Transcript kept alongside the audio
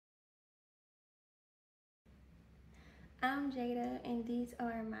I'm Jada, and these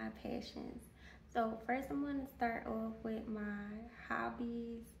are my passions. So, first, I'm going to start off with my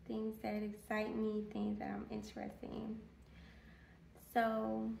hobbies, things that excite me, things that I'm interested in.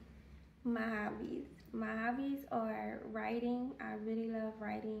 So, my hobbies. My hobbies are writing. I really love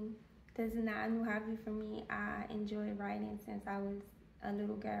writing. This is not a new hobby for me. I enjoy writing since I was a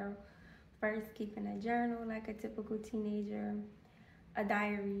little girl. First, keeping a journal like a typical teenager, a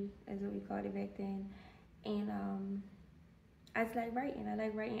diary is what we called it back then. And I just like writing. I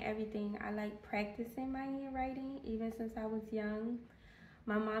like writing everything. I like practicing my handwriting even since I was young.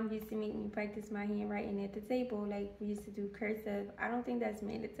 My mom used to make me practice my handwriting at the table. Like, we used to do cursive. I don't think that's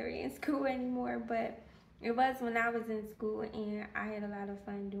mandatory in school anymore, but it was when I was in school, and I had a lot of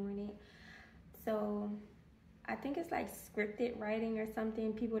fun doing it. So I think it's like scripted writing or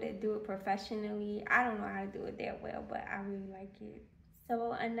something. People that do it professionally. I don't know how to do it that well, but I really like it.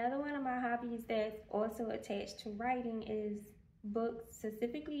 So another one of my hobbies that's also attached to writing is books,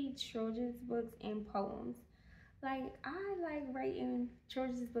 specifically children's books and poems. Like, I like writing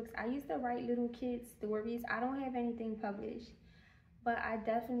children's books. I used to write little kids stories. I don't have anything published, but I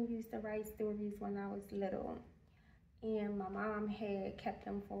definitely used to write stories when I was little. And my mom had kept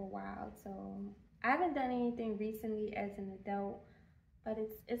them for a while. So I haven't done anything recently as an adult, but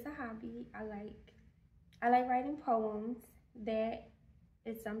it's a hobby. I like writing poems. That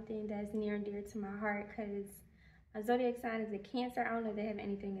is something that's near and dear to my heart because my zodiac sign is a Cancer. I don't know if they have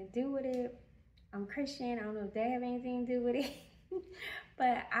anything to do with it. I'm Christian. I don't know if they have anything to do with it.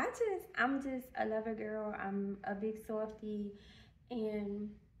 But I'm just a lover girl. I'm a big softie. And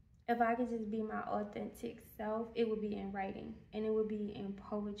if I could just be my authentic self, it would be in writing. And it would be in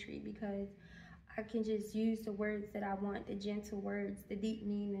poetry because I can just use the words that I want, the gentle words, the deep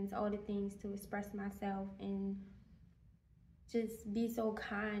meanings, all the things to express myself and just be so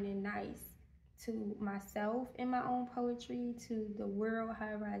kind and nice to myself in my own poetry, to the world,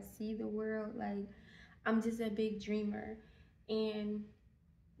 however I see the world. Like, I'm just a big dreamer, and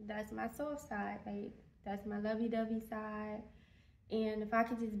that's my soft side. Like, that's my lovey-dovey side. And if I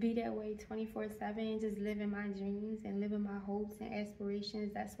could just be that way 24/7, just living my dreams and living my hopes and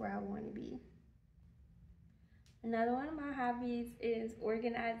aspirations, that's where I want to be. Another one of my hobbies is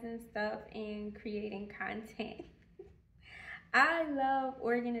organizing stuff and creating content. I love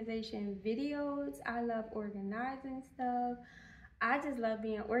organization videos. I love organizing stuff. I just love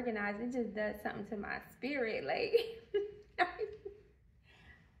being organized. It just does something to my spirit. Like,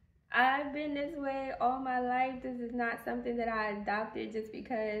 I've been this way all my life. This is not something that I adopted just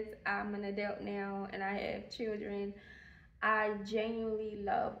because I'm an adult now and I have children. I genuinely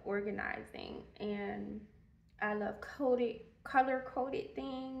love organizing, and I love color-coded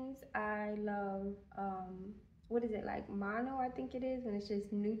things. I love, what is it, like mono, I think it is, when it's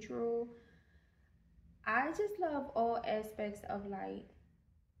just neutral. I just love all aspects of like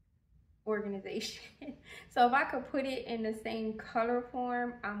organization. So if I could put it in the same color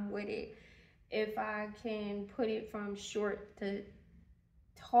form, I'm with it. If I can put it from short to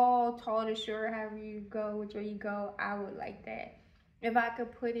tall, tall to short, however you go, which way you go, I would like that. If I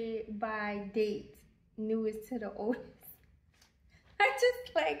could put it by date, newest to the oldest. I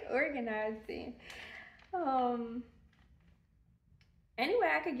just like organizing. Anyway,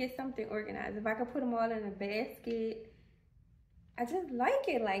 I could get something organized. If I could put them all in a basket, I just like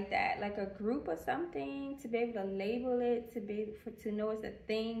it like that, like a group or something, to be able to label it, to be able to know it's a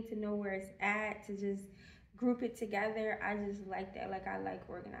thing, to know where it's at, to just group it together. I just like that. Like, I like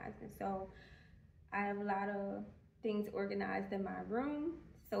organizing. So I have a lot of things organized in my room.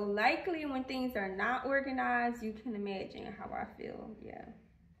 So likely when things are not organized, you can imagine how I feel. Yeah.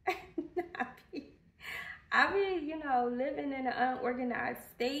 I be, living in an unorganized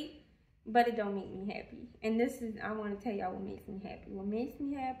state, but it don't make me happy. And this is, I want to tell y'all what makes me happy. What makes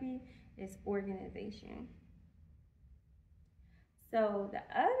me happy is organization. So the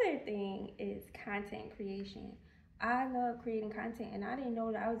other thing is content creation. I love creating content, and I didn't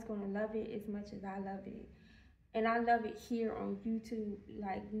know that I was going to love it as much as I love it. And I love it here on YouTube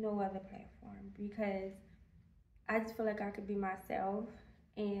like no other platform, because I just feel like I could be myself,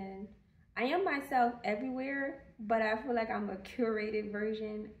 and I am myself everywhere, but I feel like I'm a curated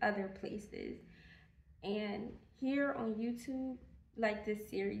version other places. And here on YouTube, like this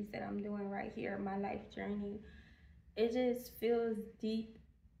series that I'm doing right here, my life journey, it just feels deep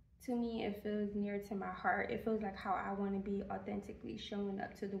to me. It feels near to my heart. It feels like how I want to be authentically showing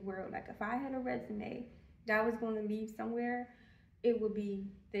up to the world. Like, if I had a resume that I was going to leave somewhere, it would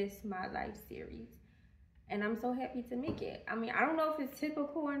be this My Life series. And I'm so happy to make it. I mean, I don't know if it's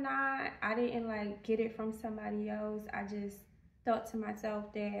typical or not. I didn't like get it from somebody else. I just thought to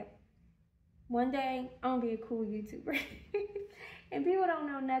myself that one day I'm gonna be a cool YouTuber. And people don't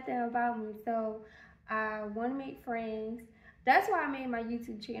know nothing about me, so I want to make friends. That's why I made my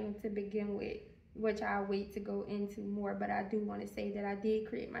YouTube channel to begin with, which I'll wait to go into more. But I do want to say that I did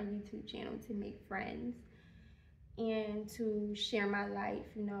create my YouTube channel to make friends and to share my life.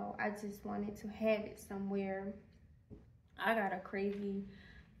 You know, I just wanted to have it somewhere. I got a crazy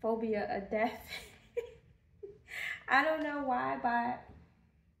phobia of death. I don't know why, but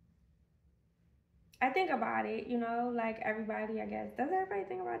I think about it, you know, like everybody, I guess. Does everybody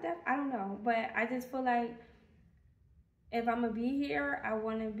think about death? I don't know. But I just feel like if I'm going to be here, I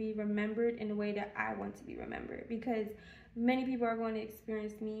want to be remembered in the way that I want to be remembered. Because many people are going to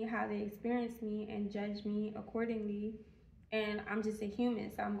experience me how they experience me and judge me accordingly. And I'm just a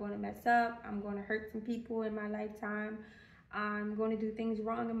human, so I'm going to mess up. I'm going to hurt some people in my lifetime. I'm going to do things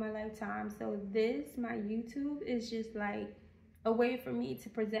wrong in my lifetime. So this, my YouTube, is just like a way for me to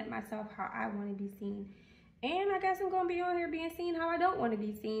present myself how I want to be seen. And I guess I'm going to be on here being seen how I don't want to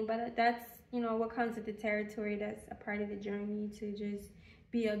be seen. But that's, you know, what comes with the territory. That's a part of the journey, to just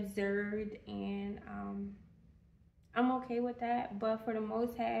be observed. And I'm okay with that. But for the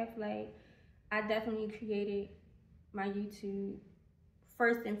most half, like, I definitely created my YouTube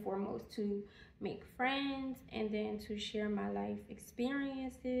first and foremost to make friends, and then to share my life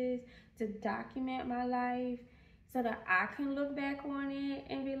experiences, to document my life so that I can look back on it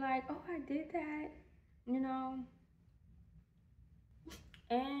and be like, oh, I did that, you know.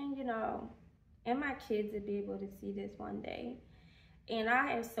 And, you know, and my kids will be able to see this one day. And I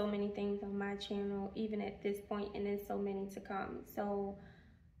have so many things on my channel, even at this point, and there's so many to come. So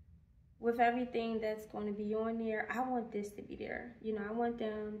with everything that's going to be on there, I want this to be there. You know, I want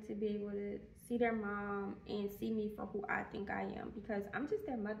them to be able to see their mom and see me for who I think I am, because I'm just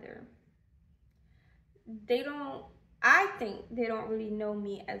their mother. I think they don't really know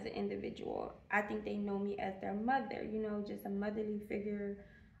me as an individual. I think they know me as their mother, you know, just a motherly figure,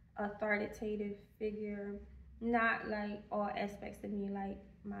 authoritative figure, not like all aspects of me, like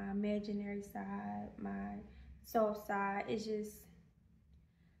my imaginary side, my soft side. It's just,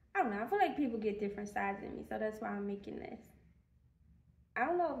 I don't know, I feel like people get different sides of me, so that's why I'm making this. I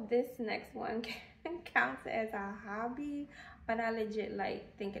don't know if this next one counts as a hobby, but I legit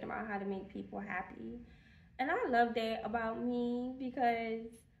like thinking about how to make people happy. And I love that about me, because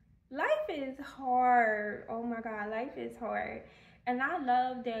life is hard. Oh my God, life is hard. And I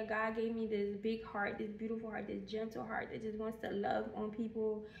love that God gave me this big heart, this beautiful heart, this gentle heart that just wants to love on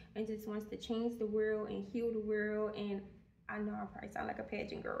people and just wants to change the world and heal the world. And I know I probably sound like a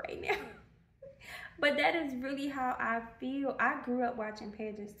pageant girl right now. But that is really how I feel. I grew up watching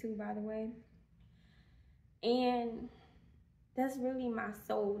pageants too, by the way. And that's really my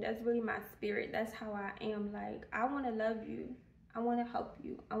soul. That's really my spirit. That's how I am. Like, I want to love you. I want to help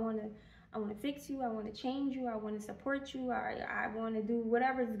you. I want to fix you. I want to change you. I want to support you. I want to do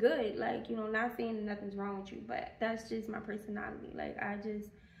whatever's good. Like, you know, not saying that nothing's wrong with you, but that's just my personality. Like,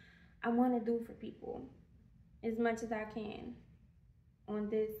 I want to do for people as much as I can on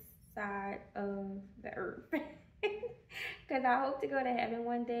this side of the earth. Because I hope to go to heaven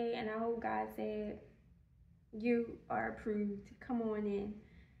one day, and I hope God said, you are approved, come on in.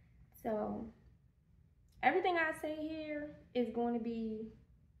 So everything I say here is going to be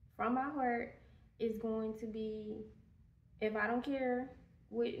from my heart. Is going to be, if I don't care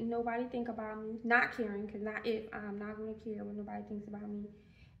what nobody think about me, not caring, because not if, I'm not going to care what nobody thinks about me.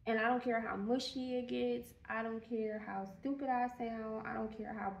 And I don't care how mushy it gets. I don't care how stupid I sound. I don't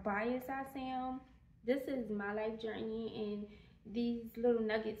care how biased I sound. This is my life journey, and these little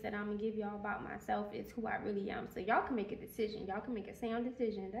nuggets that I'm going to give y'all about myself is who I really am. So y'all can make a decision. Y'all can make a sound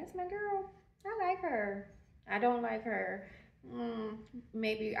decision. That's my girl. I like her. I don't like her.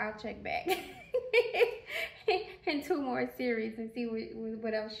 Maybe I'll check back in 2 more series and see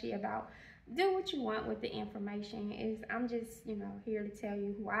what else she about. Do what you want with the information. I'm just, you know, here to tell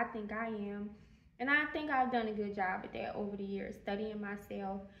you who I think I am. And I think I've done a good job at that over the years, studying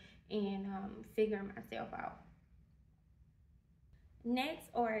myself and figuring myself out. Next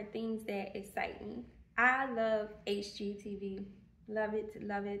are things that excite me. I love HGTV. Love it,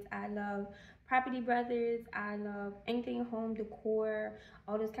 love it. I love Property Brothers. I love anything home decor,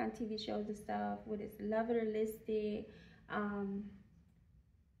 all those kind of TV shows and stuff. What is Love It or Listed.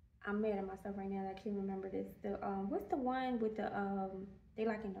 I'm mad at myself right now that I can't remember this. What's the one with the they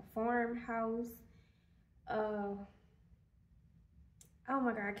like in the farmhouse? Oh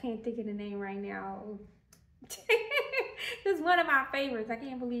my God, I can't think of the name right now. This is one of my favorites. I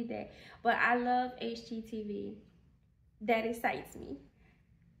can't believe that. But I love HGTV. That excites me.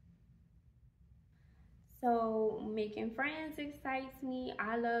 So making friends excites me.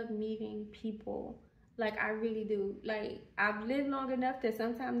 I love meeting people. Like I really do. Like I've lived long enough that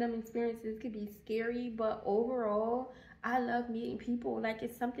sometimes them experiences could be scary, but overall, I love meeting people. Like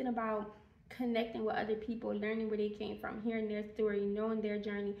it's something about connecting with other people, learning where they came from, hearing their story, knowing their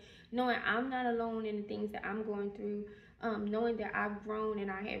journey, knowing I'm not alone in the things that I'm going through, knowing that I've grown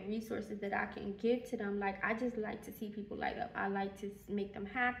and I have resources that I can give to them. Like I just like to see people light up. I like to make them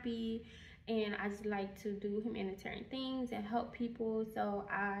happy, and I just like to do humanitarian things and help people. So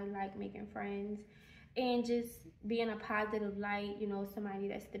I like making friends and just being a positive light, you know, somebody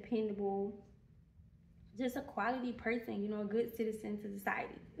that's dependable, just a quality person, you know, a good citizen to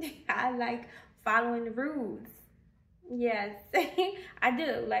society. I like following the rules. Yes, I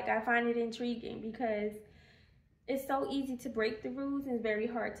do. Like I find it intriguing because it's so easy to break the rules and it's very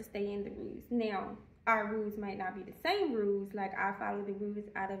hard to stay in the rules. Now, our rules might not be the same rules. Like I follow the rules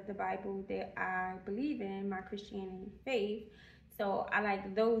out of the Bible that I believe in, my Christianity faith. So I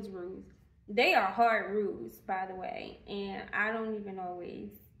like those rules. They are hard rules, by the way, and I don't even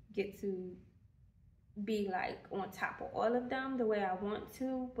always get to be like on top of all of them the way I want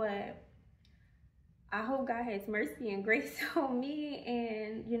to, but I hope God has mercy and grace on me,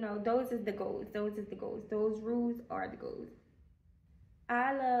 and you know, those is the goals. Those is the goals. Those rules are the goals.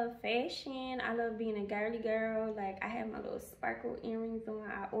 I love fashion. I love being a girly girl. Like I have my little sparkle earrings on.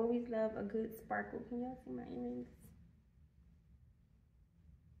 I always love a good sparkle. Can y'all see my earrings?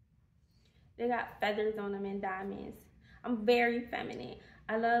 They got feathers on them and diamonds. I'm very feminine.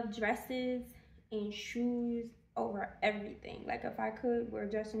 I love dresses and shoes over everything. Like if I could wear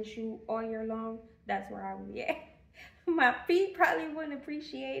a dress and a shoe all year long, that's where I would be at. My feet probably wouldn't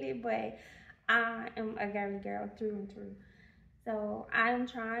appreciate it, but I am a girly girl through and through. So I'm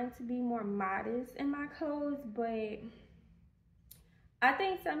trying to be more modest in my clothes, but I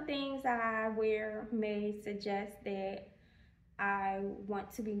think some things I wear may suggest that I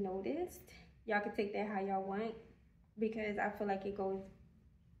want to be noticed. Y'all can take that how y'all want, because I feel like it goes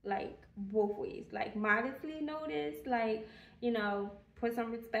like both ways. Like modestly noticed, like, you know, put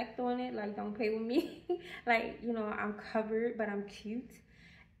some respect on it, like don't play with me. Like, you know, I'm covered but I'm cute.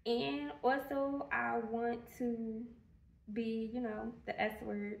 And also I want to be, you know, the S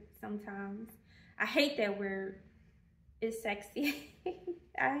word sometimes. I hate that word. It's sexy.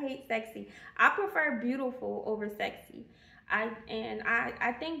 I hate sexy. I prefer beautiful over sexy.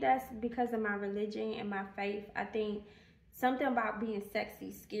 I think that's because of my religion and my faith. I think something about being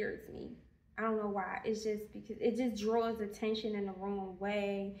sexy scares me. I don't know why. It's just because it just draws attention in the wrong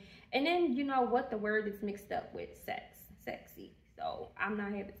way. And then, you know what, the word is mixed up with sex, sexy. So I'm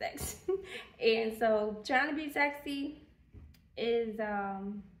not having sex. And so trying to be sexy is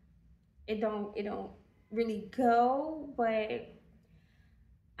it don't really go, but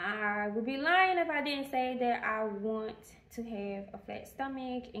I would be lying if I didn't say that I want to have a flat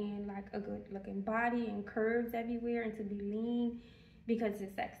stomach and like a good looking body and curves everywhere and to be lean because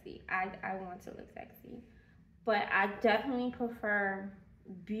it's sexy. I want to look sexy. But I definitely prefer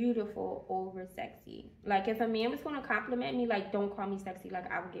beautiful over sexy. Like if a man was gonna compliment me, like don't call me sexy,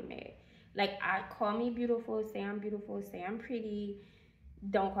 like I would get mad. Like I call me beautiful, say I'm pretty,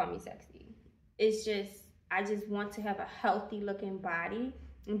 don't call me sexy. It's just I just want to have a healthy looking body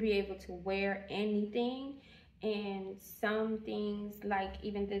and be able to wear anything. And some things, like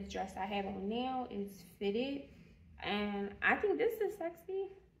even this dress I have on now, is fitted, and I think this is sexy.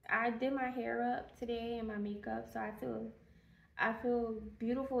 I did my hair up today and my makeup, so I feel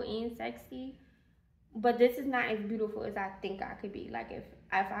beautiful and sexy. But this is not as beautiful as I think I could be. Like if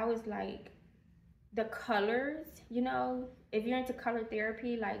I was like the colors, you know, if you're into color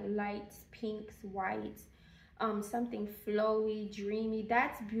therapy, like lights, pinks, whites, something flowy, dreamy,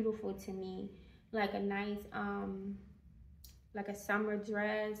 that's beautiful to me. Like a nice like a summer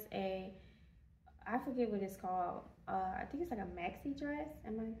dress, I forget what it's called. I think it's like a maxi dress.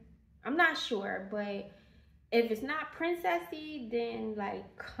 I'm not sure, but if it's not princessy, then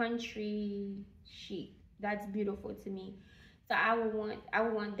like country chic. That's beautiful to me. So I would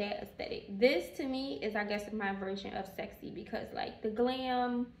want that aesthetic. This to me is, I guess, my version of sexy, because like the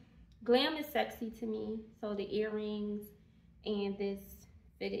glam is sexy to me. So the earrings and this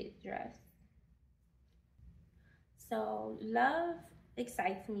fitted dress. So love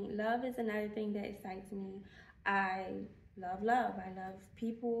excites me. Love is another thing that excites me. I love love. I love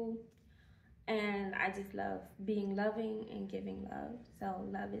people, and I just love being loving and giving love. So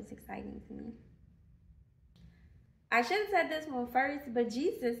love is exciting to me. I should have said this one first, but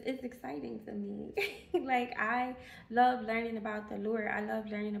Jesus is exciting to me. Like I love learning about the Lord. I love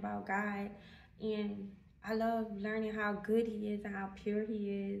learning about God, and I love learning how good he is and how pure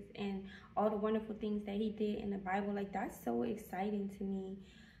he is and all the wonderful things that he did in the Bible. Like, that's so exciting to me.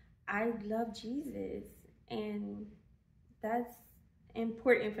 I love Jesus, and that's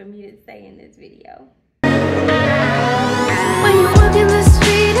important for me to say in this video.